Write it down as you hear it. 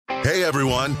Hey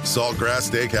everyone, Saltgrass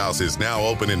Steakhouse is now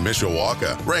open in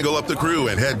Mishawaka. Wrangle up the crew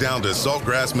and head down to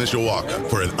Saltgrass Mishawaka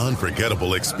for an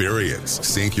unforgettable experience.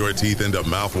 Sink your teeth into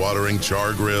mouth-watering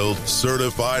char-grilled,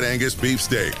 certified Angus beef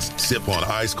steaks. Sip on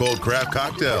ice-cold craft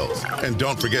cocktails. And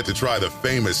don't forget to try the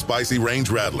famous spicy range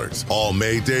rattlers, all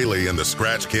made daily in the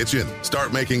Scratch Kitchen.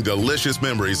 Start making delicious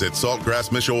memories at Saltgrass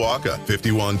Mishawaka,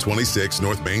 5126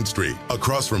 North Main Street,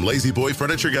 across from Lazy Boy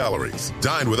Furniture Galleries.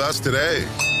 Dine with us today.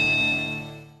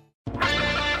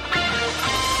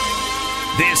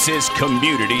 This is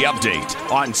Community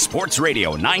Update on Sports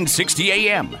Radio 960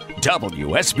 AM,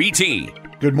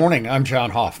 WSBT. Good morning, I'm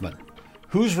John Hoffman.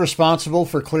 Who's responsible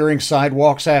for clearing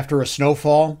sidewalks after a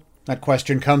snowfall? That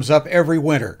question comes up every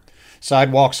winter.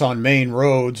 Sidewalks on main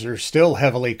roads are still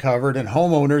heavily covered, and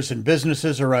homeowners and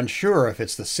businesses are unsure if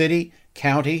it's the city,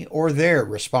 county, or their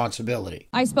responsibility.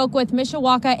 I spoke with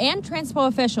Mishawaka and Transpo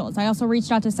officials. I also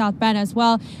reached out to South Bend as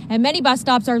well. And many bus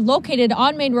stops are located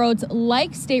on main roads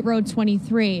like State Road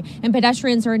 23. And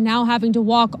pedestrians are now having to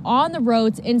walk on the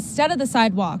roads instead of the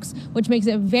sidewalks, which makes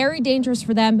it very dangerous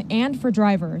for them and for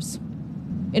drivers.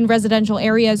 In residential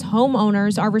areas,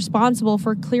 homeowners are responsible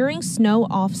for clearing snow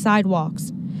off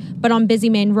sidewalks. But on busy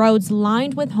main roads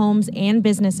lined with homes and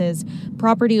businesses,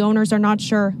 property owners are not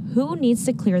sure who needs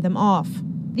to clear them off.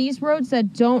 These roads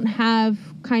that don't have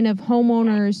kind of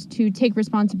homeowners to take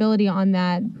responsibility on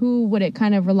that, who would it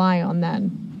kind of rely on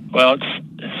then? Well,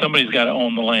 somebody's got to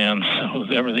own the land. So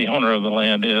whoever the owner of the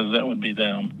land is, that would be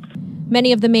them.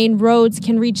 Many of the main roads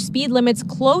can reach speed limits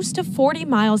close to 40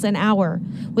 miles an hour.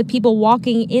 With people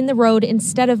walking in the road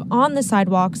instead of on the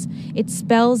sidewalks, it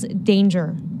spells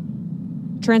danger.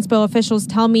 Transpo officials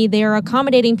tell me they are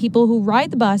accommodating people who ride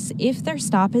the bus if their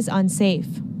stop is unsafe.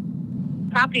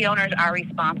 Property owners are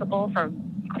responsible for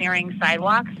clearing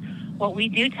sidewalks. What we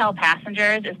do tell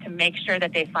passengers is to make sure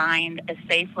that they find a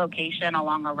safe location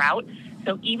along a route.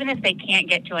 So even if they can't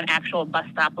get to an actual bus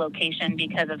stop location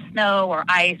because of snow or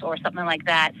ice or something like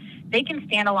that, they can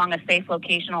stand along a safe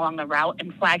location along the route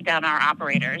and flag down our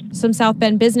operators. Some South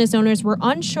Bend business owners were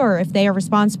unsure if they are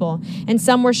responsible, and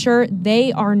some were sure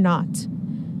they are not.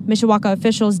 Mishawaka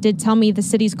officials did tell me the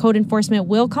city's code enforcement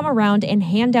will come around and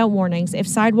hand out warnings if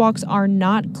sidewalks are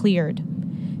not cleared.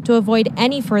 To avoid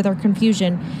any further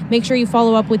confusion, make sure you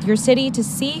follow up with your city to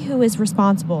see who is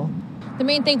responsible. The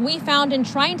main thing we found in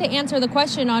trying to answer the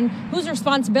question on whose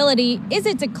responsibility is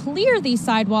it to clear these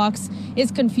sidewalks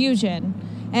is confusion.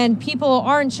 And people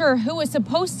aren't sure who is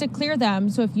supposed to clear them.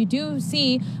 So if you do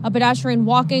see a pedestrian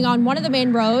walking on one of the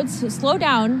main roads, slow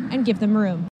down and give them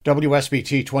room.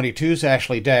 WSBT 22's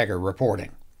Ashley Dagger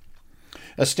reporting.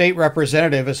 A state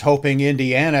representative is hoping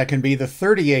Indiana can be the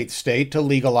 38th state to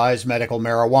legalize medical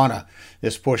marijuana.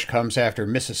 This push comes after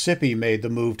Mississippi made the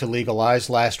move to legalize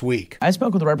last week. I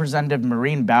spoke with Representative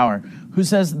Maureen Bauer, who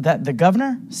says that the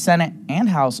governor, Senate, and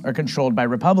House are controlled by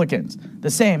Republicans, the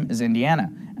same as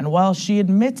Indiana. And while she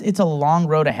admits it's a long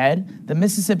road ahead, the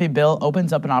Mississippi bill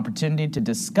opens up an opportunity to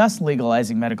discuss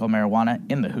legalizing medical marijuana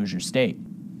in the Hoosier state.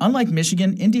 Unlike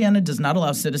Michigan, Indiana does not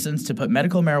allow citizens to put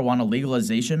medical marijuana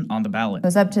legalization on the ballot. It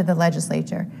was up to the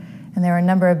legislature, and there were a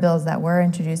number of bills that were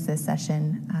introduced this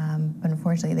session, but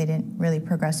unfortunately they didn't really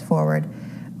progress forward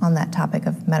on that topic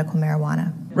of medical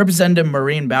marijuana. Representative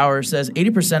Maureen Bauer says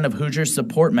 80% of Hoosiers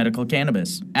support medical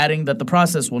cannabis, adding that the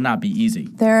process will not be easy.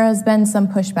 There has been some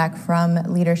pushback from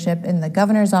leadership in the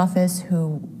governor's office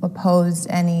who opposed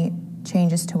any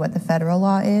changes to what the federal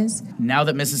law is. Now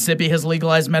that Mississippi has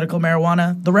legalized medical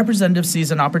marijuana, the representative sees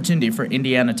an opportunity for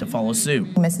Indiana to follow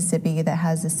suit. Mississippi that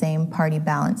has the same party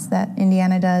balance that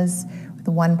Indiana does, with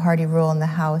the one-party rule in the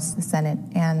House, the Senate,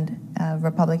 and a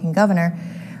Republican governor,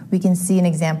 we can see an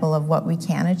example of what we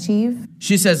can achieve.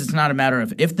 She says it's not a matter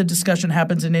of if the discussion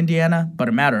happens in Indiana, but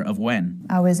a matter of when.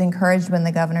 I was encouraged when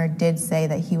the governor did say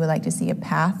that he would like to see a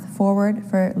path forward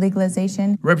for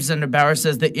legalization. Representative Bauer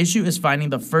says the issue is finding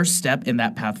the first step in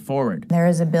that path forward. There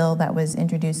is a bill that was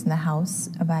introduced in the House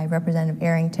by Representative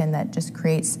Arrington that just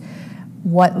creates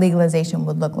what legalization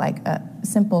would look like, a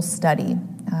simple study,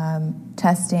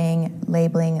 testing,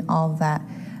 labeling, all of that.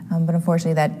 But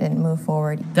unfortunately, that didn't move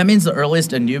forward. That means the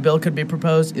earliest a new bill could be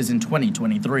proposed is in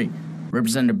 2023.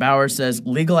 Representative Bauer says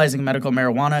legalizing medical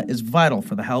marijuana is vital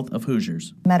for the health of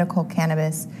Hoosiers. Medical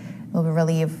cannabis will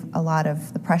relieve a lot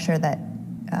of the pressure that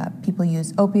people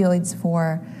use opioids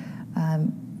for,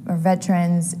 or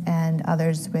veterans and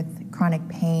others with chronic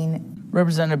pain.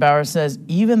 Representative Bauer says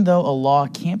even though a law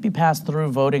can't be passed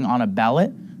through voting on a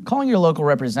ballot, calling your local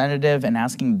representative and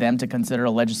asking them to consider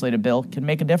a legislative bill can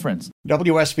make a difference.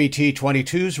 WSBT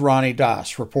 22's Ronnie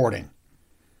Das reporting.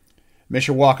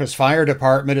 Mishawaka's fire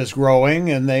department is growing,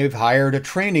 and they've hired a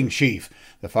training chief.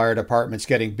 The fire department's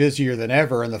getting busier than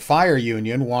ever, and the fire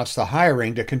union wants the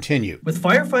hiring to continue. With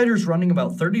firefighters running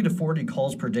about 30 to 40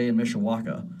 calls per day in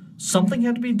Mishawaka, something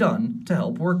had to be done to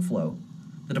help workflow.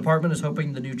 The department is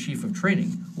hoping the new chief of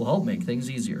training will help make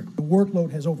things easier. The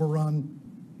workload has overrun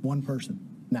one person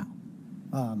now.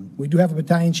 We do have a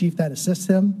battalion chief that assists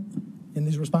him in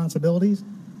these responsibilities,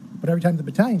 but every time the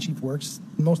battalion chief works,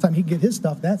 most time he can get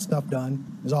that stuff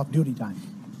done is off duty time.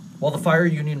 While the fire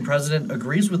union president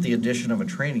agrees with the addition of a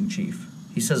training chief,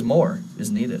 he says more is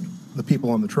needed. The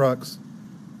people on the trucks,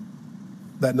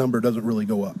 that number doesn't really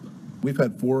go up. We've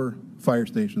had 4 fire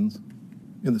stations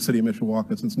in the city of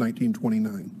Mishawaka since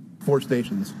 1929. 4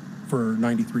 stations for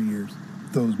 93 years.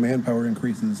 Those manpower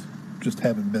increases just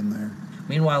haven't been there.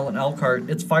 Meanwhile, in Elkhart,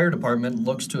 its fire department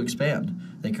looks to expand.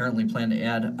 They currently plan to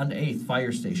add an 8th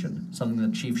fire station, something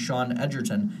that Chief Sean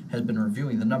Edgerton has been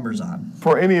reviewing the numbers on.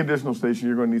 For any additional station,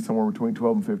 you're going to need somewhere between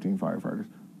 12 and 15 firefighters.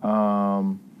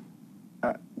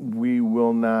 We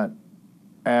will not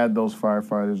add those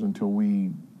firefighters until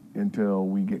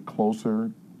we get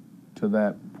closer to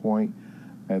that point.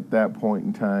 At that point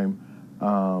in time,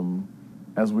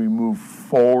 as we move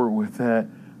forward with that,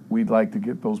 we'd like to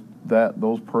get those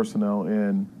personnel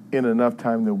in enough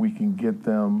time that we can get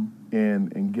them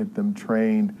in and get them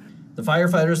trained. The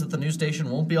firefighters at the new station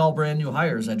won't be all brand new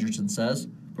hires, Edgerton says,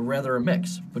 but rather a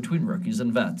mix between rookies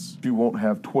and vets. You won't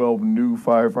have 12 new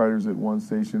firefighters at one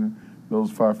station. Those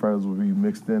firefighters will be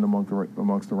mixed in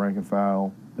amongst the rank and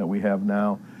file that we have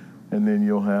now. And then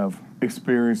you'll have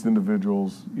experienced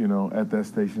individuals, at that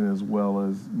station as well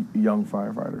as young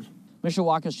firefighters.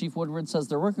 Mishawaka's Chief Woodward says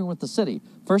they're working with the city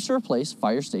first to replace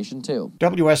Fire Station 2.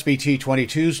 WSBT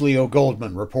 22's Leo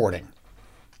Goldman reporting.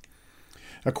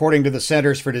 According to the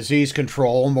Centers for Disease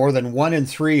Control, more than 1 in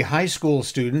 3 high school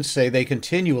students say they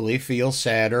continually feel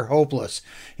sad or hopeless.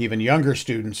 Even younger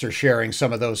students are sharing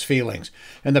some of those feelings.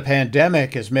 And the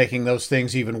pandemic is making those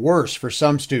things even worse for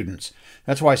some students.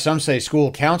 That's why some say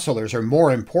school counselors are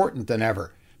more important than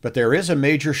ever. But there is a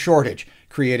major shortage,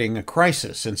 creating a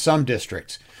crisis in some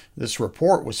districts. This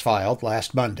report was filed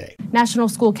last Monday. National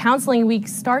School Counseling Week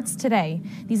starts today.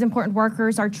 These important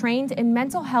workers are trained in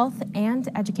mental health and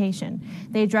education.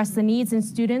 They address the needs in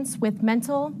students with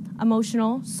mental,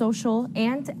 emotional, social,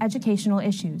 and educational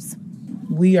issues.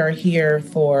 We are here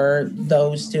for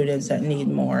those students that need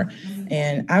more.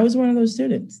 And I was one of those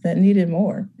students that needed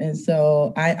more. And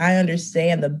so I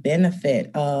understand the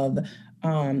benefit of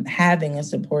having a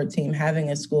support team, having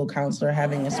a school counselor,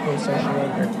 having a school social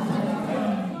worker.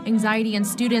 Anxiety in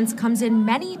students comes in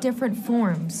many different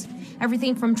forms.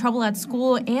 Everything from trouble at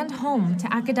school and home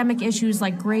to academic issues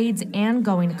like grades and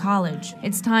going to college.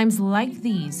 It's times like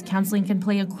these counseling can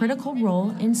play a critical role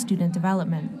in student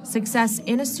development. Success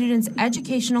in a student's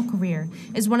educational career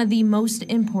is one of the most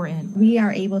important. We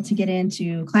are able to get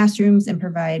into classrooms and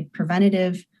provide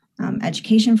preventative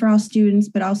education for all students,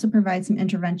 but also provide some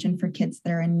intervention for kids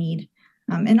that are in need.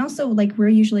 And also, we're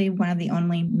usually one of the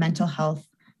only mental health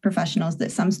professionals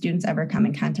that some students ever come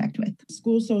in contact with.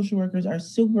 School social workers are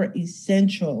super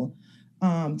essential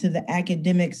to the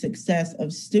academic success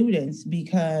of students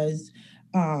because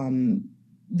the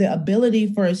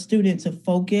ability for a student to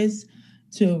focus,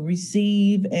 to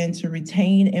receive, and to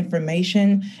retain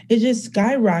information, it just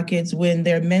skyrockets when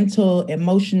their mental,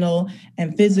 emotional,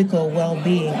 and physical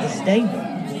well-being is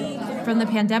stable. From the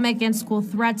pandemic and school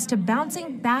threats to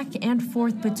bouncing back and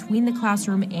forth between the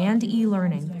classroom and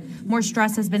e-learning, more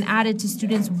stress has been added to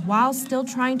students while still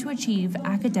trying to achieve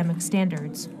academic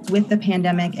standards. With the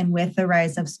pandemic and with the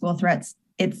rise of school threats,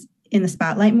 it's in the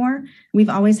spotlight more. We've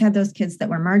always had those kids that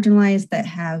were marginalized, that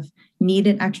have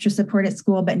needed extra support at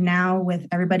school, but now with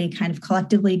everybody kind of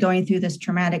collectively going through this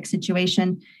traumatic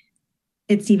situation,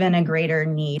 it's even a greater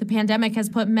need. The pandemic has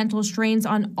put mental strains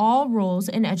on all roles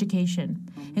in education,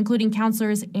 including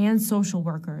counselors and social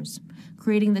workers,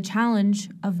 creating the challenge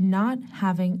of not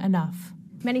having enough.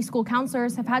 Many school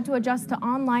counselors have had to adjust to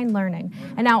online learning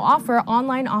and now offer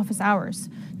online office hours.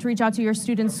 To reach out to your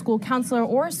student's school counselor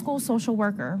or school social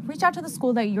worker, reach out to the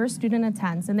school that your student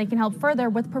attends and they can help further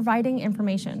with providing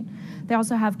information. They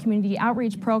also have community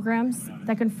outreach programs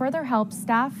that can further help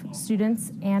staff,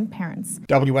 students, and parents.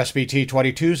 WSBT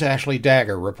 22's Ashley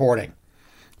Dagger reporting.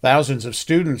 Thousands of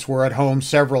students were at home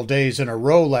several days in a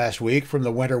row last week from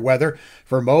the winter weather.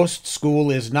 For most, school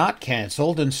is not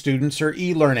canceled and students are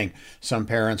e-learning. Some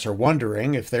parents are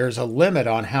wondering if there's a limit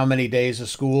on how many days a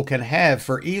school can have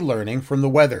for e-learning from the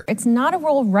weather. It's not a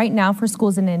rule right now for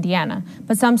schools in Indiana,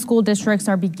 but some school districts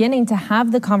are beginning to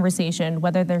have the conversation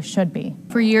whether there should be.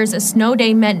 For years, a snow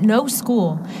day meant no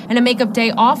school and a makeup day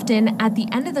often at the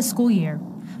end of the school year.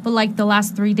 But like the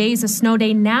last 3 days, a snow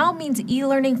day now means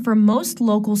e-learning for most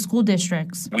local school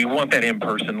districts. We want that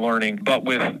in-person learning, but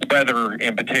with weather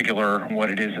in particular,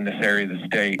 what it is in this area of the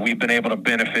state, we've been able to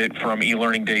benefit from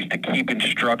e-learning days to keep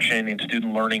instruction and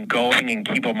student learning going and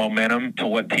keep a momentum to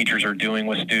what teachers are doing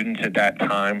with students at that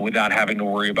time without having to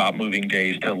worry about moving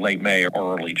days to late May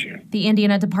or early June. The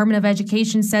Indiana Department of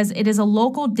Education says it is a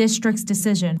local district's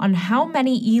decision on how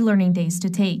many e-learning days to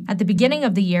take. At the beginning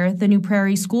of the year, the New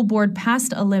Prairie School Board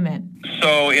passed a limit.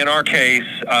 So in our case,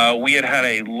 we had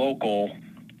a local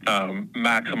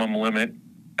maximum limit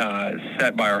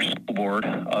set by our school board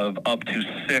of up to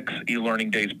 6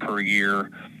 e-learning days per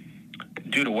year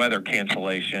due to weather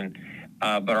cancellation.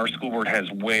 But our school board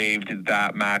has waived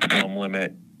that maximum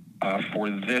limit for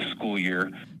this school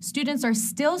year. Students are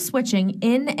still switching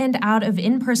in and out of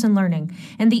in-person learning,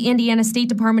 and the Indiana State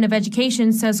Department of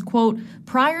Education says, quote,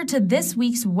 prior to this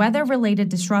week's weather-related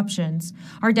disruptions,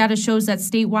 our data shows that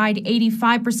statewide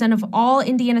 85% of all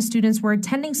Indiana students were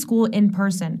attending school in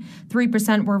person,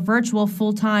 3% were virtual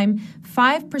full-time,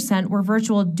 5% were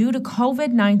virtual due to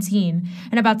COVID-19,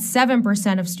 and about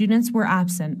 7% of students were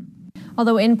absent.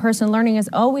 Although in-person learning is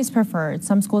always preferred,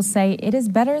 some schools say it is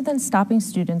better than stopping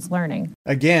students learning.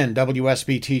 Again,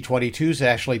 WSBT 22's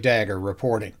Ashley Dagger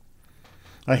reporting.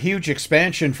 A huge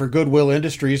expansion for Goodwill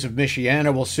Industries of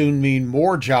Michiana will soon mean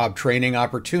more job training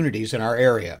opportunities in our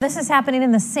area. This is happening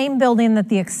in the same building that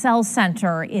the Excel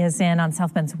Center is in on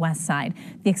South Bend's west side.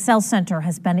 The Excel Center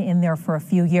has been in there for a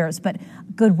few years, but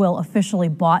Goodwill officially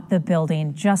bought the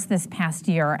building just this past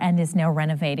year and is now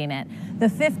renovating it. The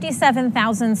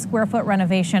 57,000 square foot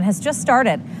renovation has just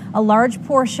started. A large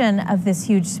portion of this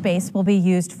huge space will be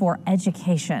used for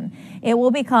education. It will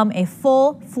become a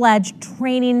full-fledged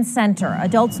training center.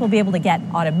 Adults will be able to get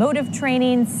automotive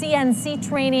training, CNC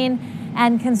training,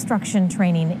 and construction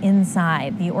training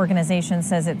inside. The organization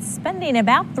says it's spending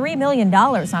about $3 million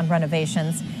on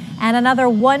renovations and another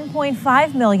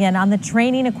 $1.5 million on the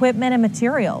training equipment and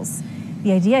materials.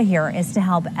 The idea here is to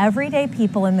help everyday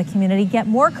people in the community get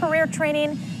more career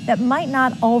training that might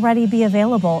not already be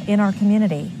available in our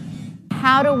community.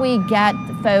 How do we get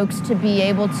folks to be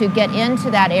able to get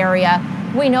into that area?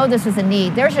 We know this is a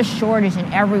need. There's a shortage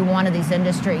in every one of these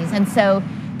industries. And so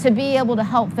to be able to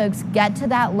help folks get to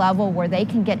that level where they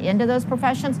can get into those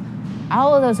professions,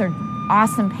 all of those are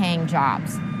awesome paying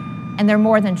jobs. And they're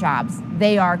more than jobs,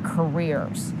 they are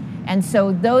careers. And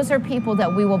so those are people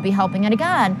that we will be helping. And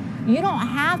again, you don't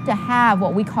have to have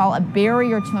what we call a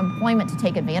barrier to employment to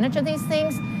take advantage of these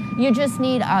things. You just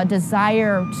need a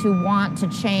desire to want to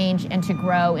change and to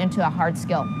grow into a hard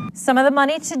skill. Some of the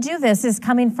money to do this is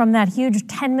coming from that huge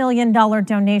 $10 million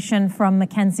donation from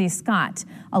Mackenzie Scott.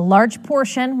 A large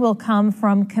portion will come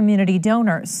from community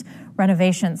donors.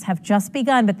 Renovations have just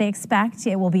begun, but they expect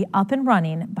it will be up and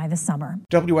running by the summer.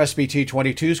 WSBT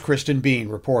 22's Kristen Bean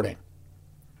reporting.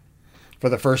 For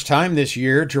the first time this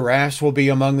year, giraffes will be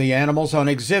among the animals on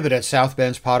exhibit at South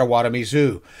Bend's Potawatomi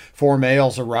Zoo. 4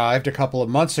 males arrived a couple of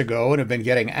months ago and have been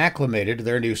getting acclimated to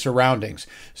their new surroundings.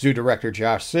 Zoo Director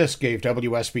Josh Sisk gave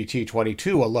WSBT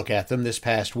 22 a look at them this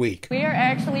past week. We are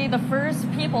actually the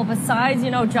first people besides,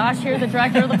 Josh here, the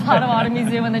director of the Potawatomi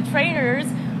Zoo, and the trainers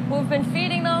who've been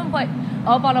feeding them, but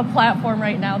up on a platform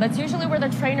right now. That's usually where the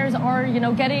trainers are,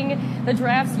 getting the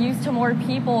giraffes used to more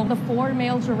people. The 4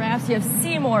 male giraffes, you have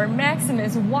Seymour,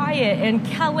 Maximus, Wyatt, and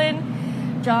Kellen.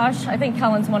 Josh, I think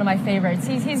Kellen's one of my favorites.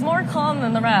 He's more calm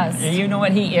than the rest. You know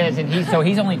what he is, and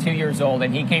he's only 2 years old,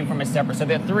 and he came from a separate. So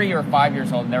they're 3 or 5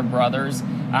 years old, and they're brothers.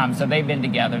 So they've been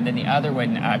together. Then the other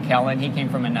one, Kellen, he came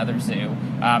from another zoo,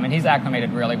 and he's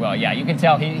acclimated really well. Yeah, you can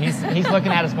tell he's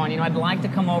looking at us going, I'd like to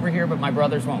come over here, but my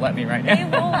brothers won't let me right now. They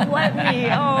won't let me.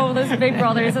 Oh, those big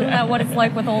brothers. Isn't that what it's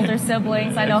like with older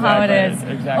siblings? I know how it is.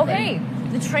 Exactly. Okay.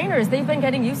 The trainers, they've been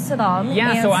getting used to them.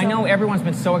 Yeah, so I know everyone's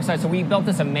been so excited. So we built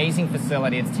this amazing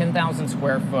facility. It's 10,000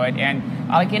 square foot. And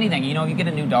like anything, you get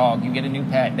a new dog, you get a new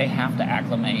pet, they have to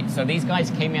acclimate. So these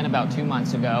guys came in about 2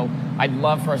 months ago. I'd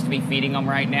love for us to be feeding them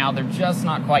right now. They're just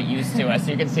not quite used to us.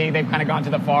 You can see they've kind of gone to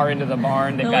the far end of the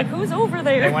barn. They're like, who's over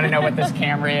there? They want to know what this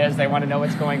camera is. They want to know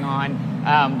what's going on.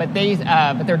 But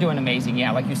they're doing amazing.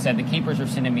 Yeah, like you said, the keepers are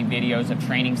sending me videos of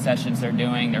training sessions they're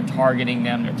doing. They're targeting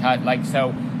them.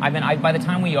 By the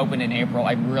time we open in April,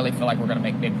 I really feel like we're going to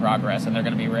make big progress and they're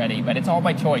going to be ready. But it's all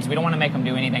by choice. We don't want to make them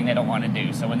do anything they don't want to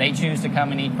do. So when they choose to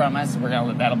come and eat from us,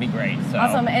 that'll be great. So.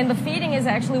 Awesome. And the feeding is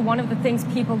actually one of the things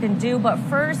people can do. But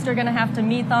first, you're going to have to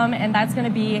meet them, and that's going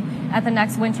to be at the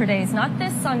next Winter Days. Not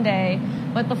this Sunday,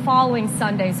 but the following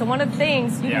Sunday. So one of the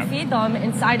things, you can feed them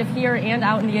inside of here and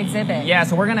out in the exhibit. Yeah,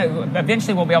 so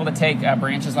eventually we'll be able to take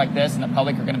branches like this, and the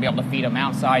public are going to be able to feed them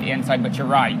outside, inside. But you're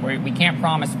right, we can't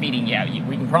promise feeding yet.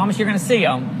 We can promise you're going to see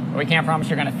them, but we can't promise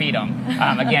you're going to feed them.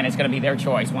 Again, it's going to be their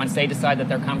choice. Once they decide that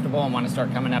they're comfortable and want to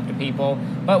start coming up to people.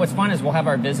 But what's fun is we'll have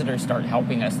our visitors start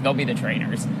helping us. They'll be the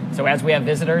trainers. So as we have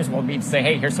visitors, we'll be to say,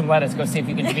 hey, here's some lettuce. Go see if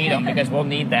you can feed them, because we'll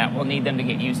need that. We'll need them to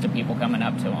get used to people coming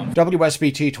up to them.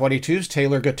 WSBT 22's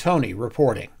Taylor Gattoni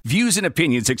reporting. Views and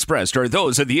opinions expressed are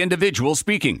those of the individual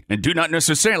speaking and do not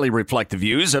necessarily reflect the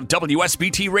views of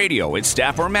WSBT Radio, its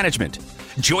staff, or management.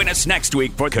 Join us next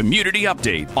week for Community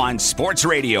Update on Sports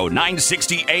Radio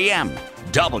 960 AM,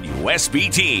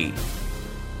 WSBT.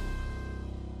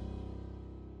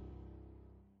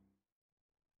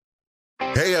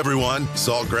 Hey everyone,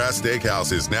 Saltgrass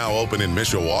Steakhouse is now open in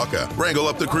Mishawaka. Wrangle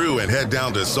up the crew and head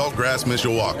down to Saltgrass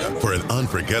Mishawaka for an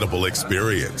unforgettable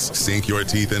experience. Sink your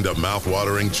teeth into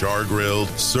mouth-watering char-grilled,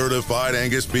 certified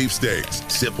Angus beef steaks.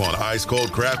 Sip on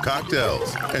ice-cold craft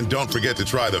cocktails. And don't forget to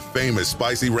try the famous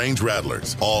spicy range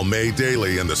rattlers, all made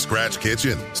daily in the Scratch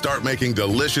Kitchen. Start making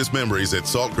delicious memories at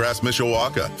Saltgrass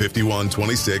Mishawaka,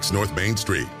 5126 North Main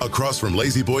Street, across from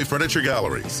Lazy Boy Furniture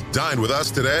Galleries. Dine with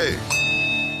us today.